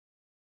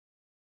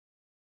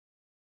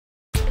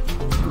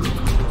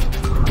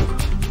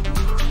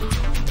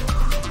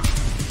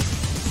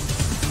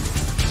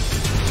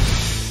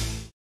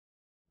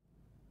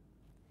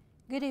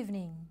Good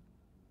evening.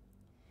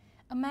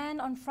 A man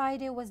on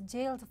Friday was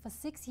jailed for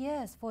 6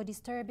 years for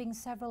disturbing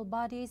several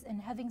bodies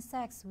and having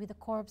sex with a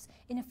corpse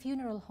in a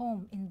funeral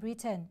home in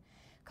Britain.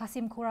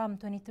 Kasim Kuram,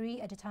 23,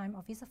 at the time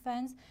of his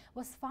offense,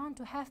 was found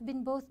to have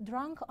been both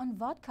drunk on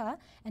vodka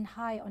and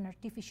high on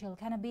artificial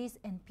cannabis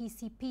and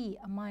PCP,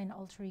 a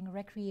mind-altering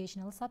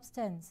recreational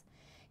substance.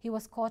 He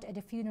was caught at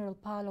a funeral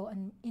parlour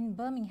in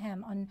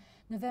Birmingham on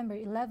November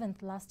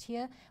 11th last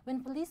year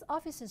when police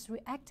officers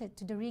reacted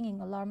to the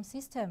ringing alarm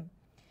system.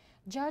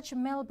 Judge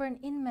Melbourne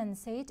Inman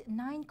said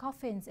 9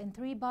 coffins and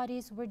 3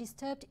 bodies were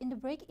disturbed in the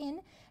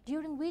break-in,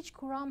 during which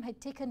Kuram had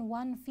taken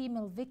one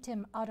female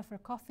victim out of her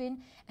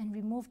coffin and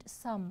removed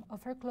some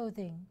of her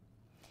clothing.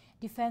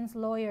 Defense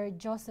lawyer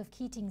Joseph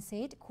Keating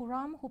said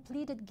Kuram, who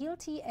pleaded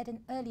guilty at an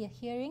earlier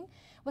hearing,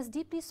 was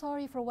deeply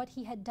sorry for what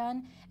he had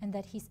done and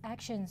that his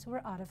actions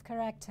were out of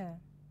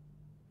character.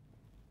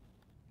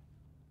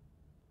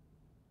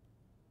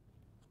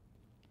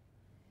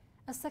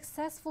 A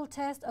successful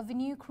test of a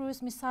new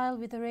cruise missile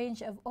with a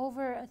range of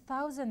over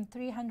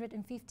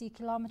 1,350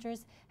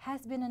 kilometers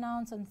has been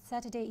announced on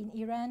Saturday in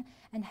Iran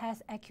and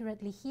has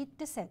accurately hit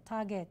the set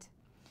target.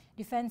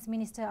 Defense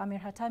Minister Amir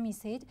Hatami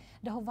said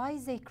the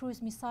Hovaize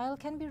cruise missile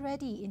can be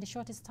ready in the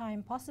shortest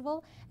time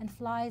possible and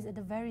flies at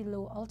a very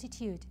low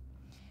altitude.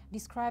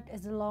 Described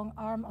as the long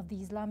arm of the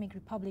Islamic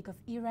Republic of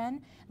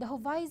Iran, the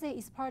Hovaize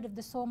is part of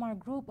the SOMAR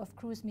group of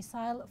cruise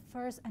missiles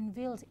first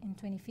unveiled in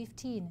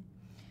 2015.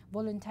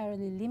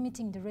 Voluntarily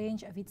limiting the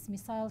range of its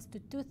missiles to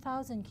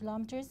 2,000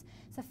 kilometers,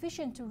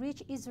 sufficient to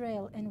reach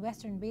Israel and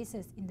Western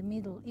bases in the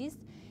Middle East,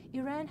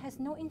 Iran has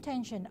no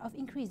intention of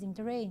increasing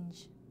the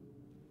range.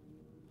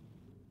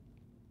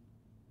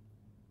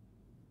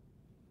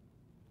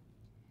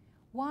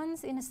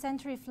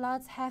 Once-in-a-century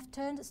floods have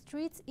turned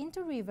streets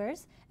into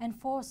rivers and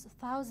forced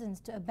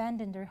thousands to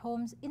abandon their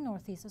homes in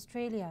northeast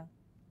Australia.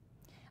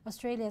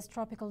 Australia's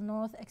tropical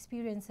north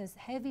experiences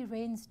heavy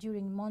rains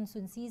during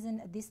monsoon season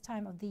at this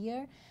time of the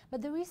year,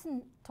 but the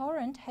recent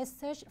torrent has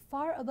surged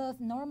far above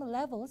normal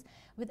levels,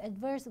 with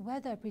adverse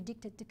weather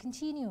predicted to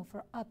continue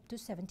for up to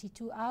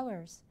 72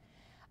 hours.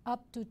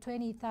 Up to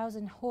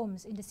 20,000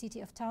 homes in the city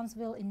of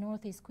Townsville in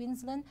northeast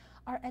Queensland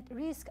are at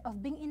risk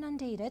of being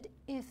inundated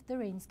if the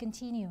rains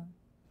continue.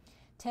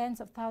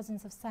 Tens of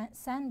thousands of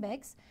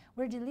sandbags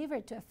were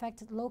delivered to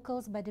affected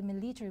locals by the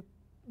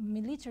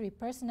military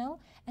personnel,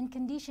 and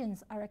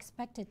conditions are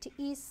expected to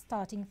ease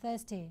starting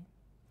Thursday.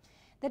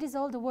 That is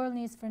all the world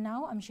news for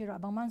now. I'm Shira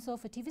Abang Manso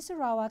for TV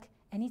Sarawak,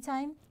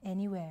 anytime,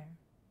 anywhere.